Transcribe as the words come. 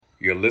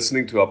You're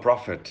listening to Our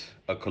Prophet,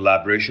 a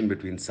collaboration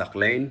between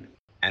Sakhlain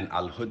and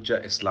Al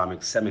Hujjah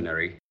Islamic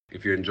Seminary.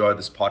 If you enjoy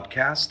this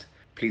podcast,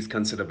 please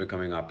consider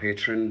becoming our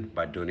patron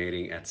by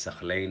donating at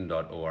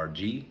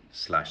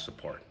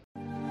sakhlain.org/support.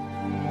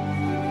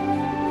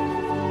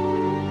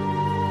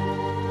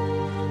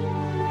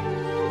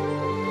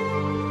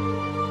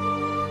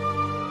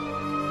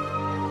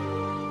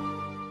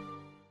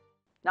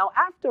 Now,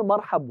 after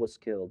Marhab was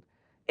killed,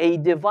 a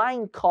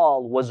divine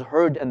call was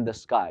heard in the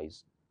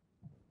skies.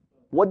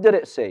 What did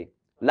it say?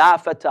 لا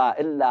فتى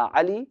إلا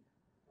علي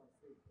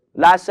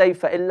لا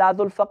سيف إلا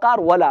ذو الفقار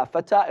ولا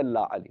فتى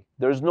إلا علي.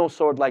 There's no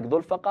sword like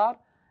Dhul Faqar,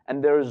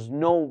 and there is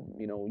no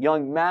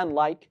young man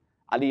like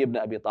Ali ibn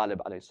Abi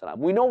Talib alayhi salam.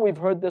 We know we've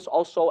heard this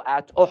also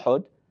at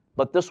Uhud,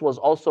 but this was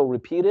also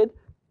repeated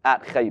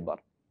at Khaybar.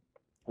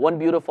 One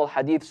beautiful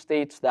hadith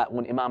states that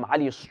when Imam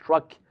Ali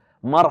struck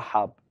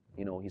Marhab,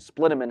 he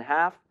split him in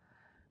half,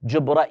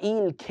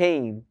 Jibreel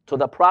came to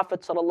the Prophet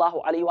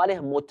sallallahu alaihi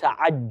wasallam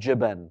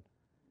muta'ajjiban.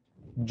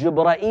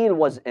 Jibreel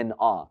was in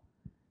awe.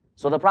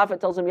 So the Prophet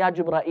tells him, Ya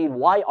Jibreel,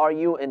 why are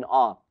you in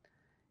awe?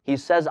 He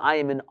says, I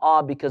am in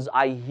awe because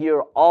I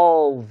hear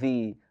all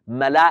the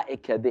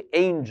malaika, the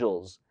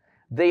angels,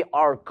 they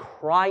are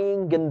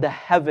crying in the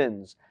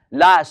heavens,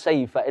 La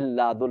sayfa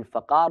illa dhul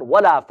faqar, wa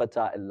la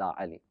fata illa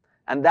Ali.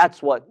 And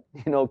that's what,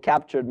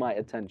 captured my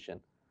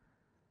attention.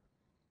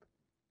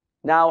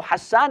 Now,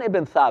 Hassan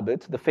ibn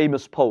Thabit, the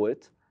famous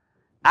poet,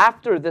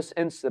 after this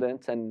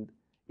incident and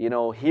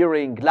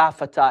hearing La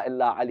fata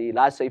illa Ali,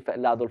 La sayfa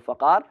illa dhul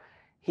faqar,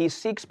 he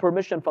seeks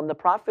permission from the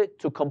Prophet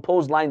to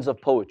compose lines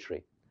of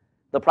poetry.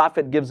 The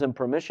Prophet gives him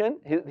permission.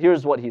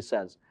 Here's what he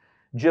says.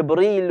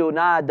 Jibreel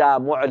nada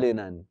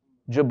mu'linan.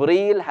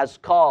 Jibreel has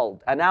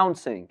called,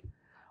 announcing,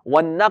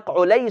 وَالنَّقْعُ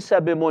لَيْسَ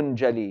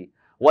بِمُنْجَلِي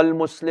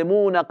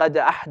وَالْمُسْلِمُونَ قَدْ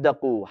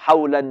أَحْدَقُوا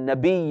حَوْلَ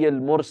النَّبِيِّ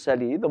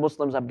الْمُرْسَلِ. The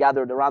Muslims have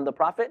gathered around the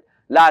Prophet.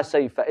 لَا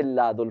سَيْفَ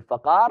إِلَّا ذُو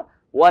الْفَقَارِ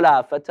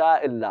وَلَا فَتَى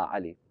إِلَّا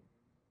عَلِي.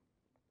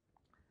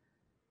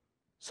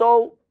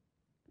 So,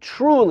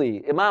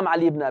 truly, Imam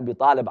Ali ibn Abi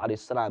Talib alayhi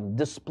salam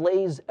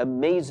displays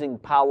amazing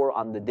power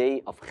on the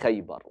day of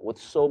Khaybar with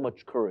so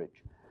much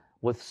courage,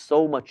 with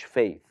so much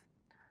faith.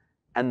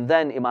 And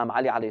then Imam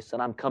Ali alayhi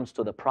salam comes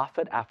to the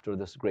Prophet after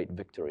this great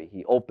victory.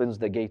 He opens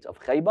the gate of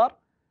Khaybar.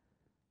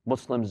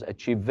 Muslims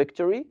achieve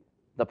victory.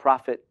 The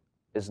Prophet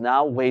is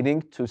now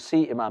waiting to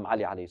see Imam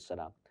Ali alayhi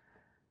salam.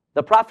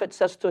 The Prophet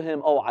says to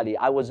him, Oh Ali,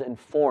 I was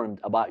informed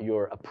about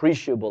your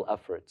appreciable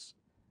efforts.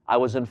 I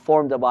was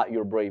informed about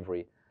your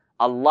bravery.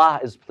 Allah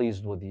is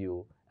pleased with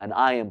you, and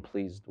I am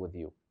pleased with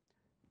you.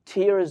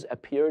 Tears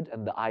appeared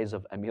in the eyes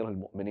of Amir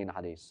al-Mu'mineen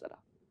alayhi salam.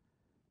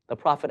 The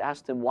Prophet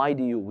asked him, why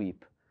do you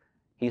weep?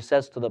 He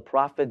says to the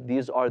Prophet,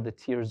 these are the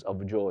tears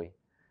of joy,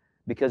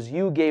 because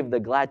you gave the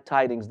glad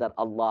tidings that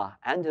Allah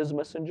and His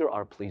Messenger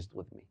are pleased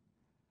with me.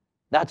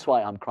 That's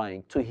why I'm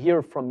crying. To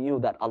hear from you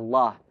that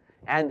Allah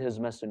and His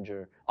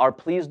Messenger are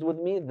pleased with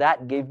me,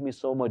 that gave me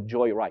so much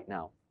joy right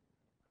now.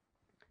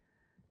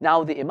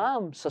 Now, the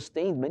Imam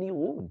sustained many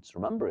wounds.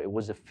 Remember, it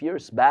was a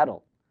fierce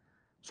battle.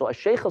 So,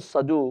 Shaykh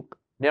al-Saduq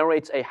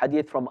narrates a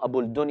hadith from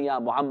Abu al-Dunya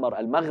Muammar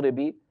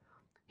al-Maghribi.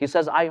 He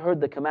says, I heard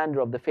the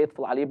commander of the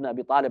faithful Ali ibn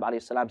Abi Talib alayhi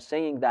salam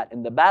saying that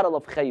in the battle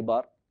of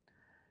Khaybar,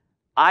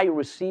 I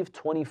received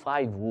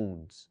 25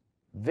 wounds.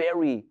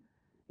 Very,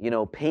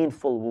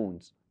 painful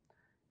wounds.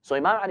 So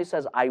Imam Ali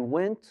says, I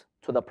went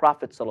to the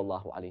Prophet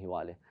sallallahu alaihi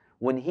wasallam.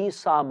 When he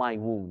saw my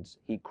wounds,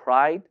 he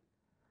cried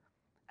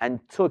and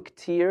took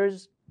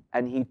tears,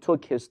 and he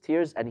took his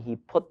tears and he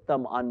put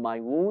them on my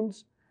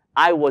wounds.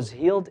 I was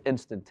healed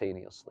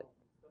instantaneously.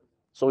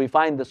 So we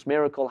find this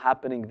miracle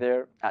happening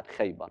there at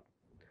Khaybar.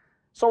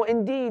 So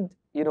indeed,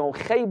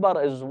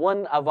 Khaybar is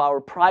one of our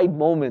pride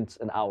moments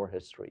in our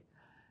history.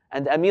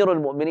 And Amir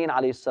al-Mu'mineen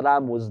alayhi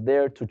salam was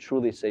there to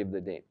truly save the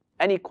day.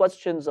 Any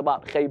questions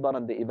about Khaybar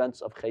and the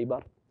events of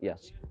Khaybar?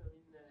 Yes.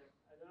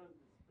 I don't know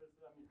this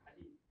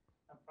hadith.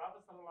 And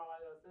Prophet sallallahu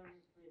alaihi wasallam,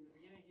 in the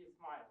beginning he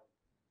smiled,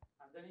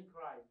 and then he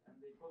cried, and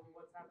they told him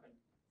what's happened.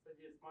 He said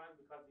he smiled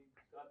because he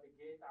got the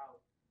gate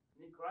out,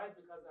 and he cried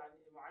because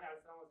Imam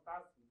Ali was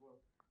fasting for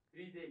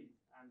 3 days,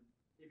 and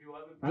if he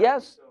wasn't fasting,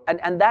 Yes, so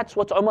and that's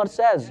what Umar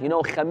says.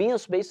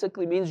 Khamis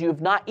basically means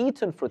you've not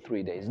eaten for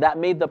 3 days. That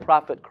made the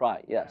Prophet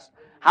cry, yes.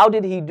 How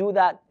did he do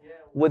that?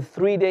 With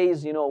 3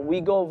 days,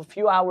 we go a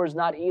few hours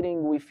not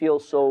eating, we feel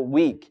so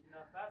weak.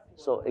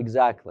 So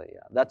exactly,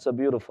 yeah, that's a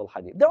beautiful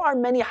hadith. There are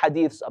many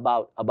hadiths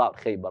about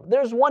Khaybar.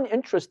 There's one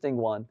interesting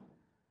one.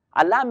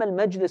 Alam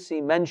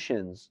al-Majlisi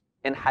mentions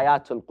in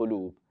Hayat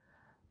al-Qulub,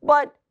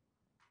 but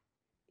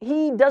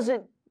he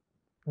doesn't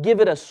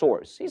give it a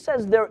source. He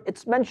says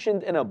it's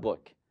mentioned in a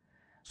book.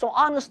 So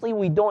honestly,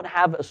 we don't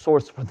have a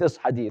source for this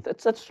hadith.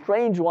 It's a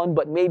strange one,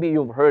 but maybe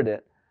you've heard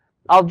it.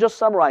 I'll just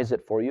summarize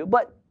it for you,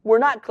 but we're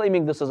not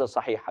claiming this is a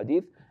sahih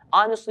hadith.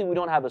 Honestly, we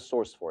don't have a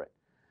source for it.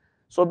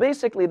 So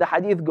basically, the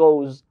hadith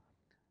goes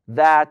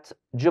that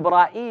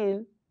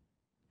Jibreel,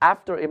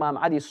 after Imam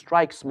Ali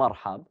strikes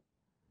Marhab,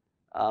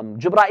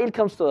 Jibreel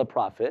comes to the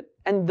Prophet,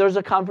 and there's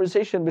a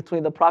conversation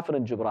between the Prophet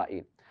and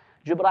Jibreel.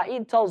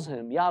 Jibreel tells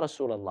him, Ya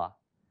Rasulullah,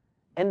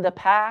 In the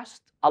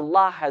past,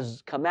 Allah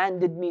has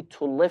commanded me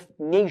to lift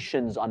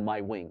nations on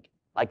my wing,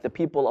 like the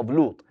people of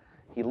Lut.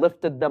 He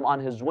lifted them on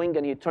his wing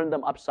and he turned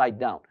them upside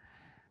down.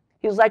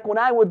 He's like, when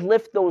I would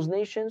lift those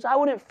nations, I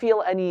wouldn't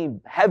feel any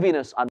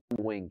heaviness on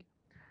my wing.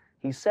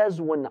 He says,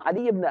 when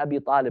Ali ibn Abi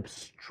Talib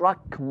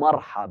struck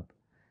Marhab,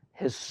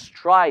 his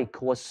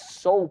strike was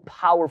so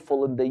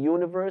powerful in the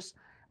universe,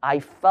 I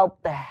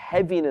felt the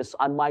heaviness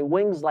on my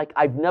wings like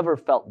I've never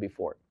felt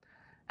before.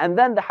 And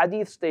then the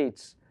hadith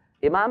states,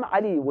 Imam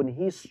Ali, when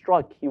he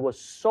struck, he was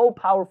so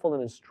powerful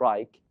in his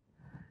strike,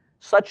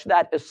 such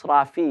that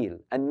Israfil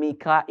and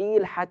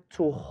Mikael had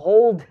to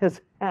hold his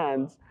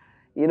hands,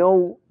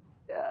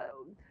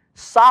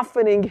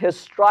 softening his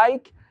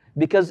strike,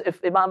 because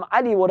if Imam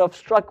Ali would have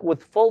struck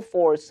with full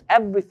force,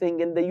 everything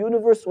in the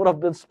universe would have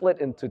been split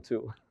into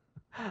two.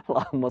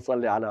 Allahumma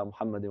salli ala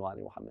Muhammad wa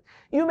ali Muhammad.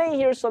 You may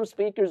hear some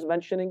speakers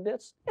mentioning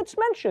this. It's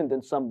mentioned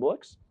in some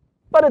books,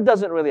 but it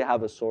doesn't really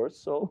have a source,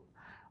 so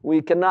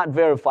we cannot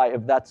verify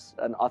if that's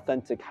an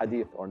authentic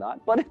hadith or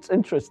not, but it's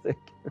interesting.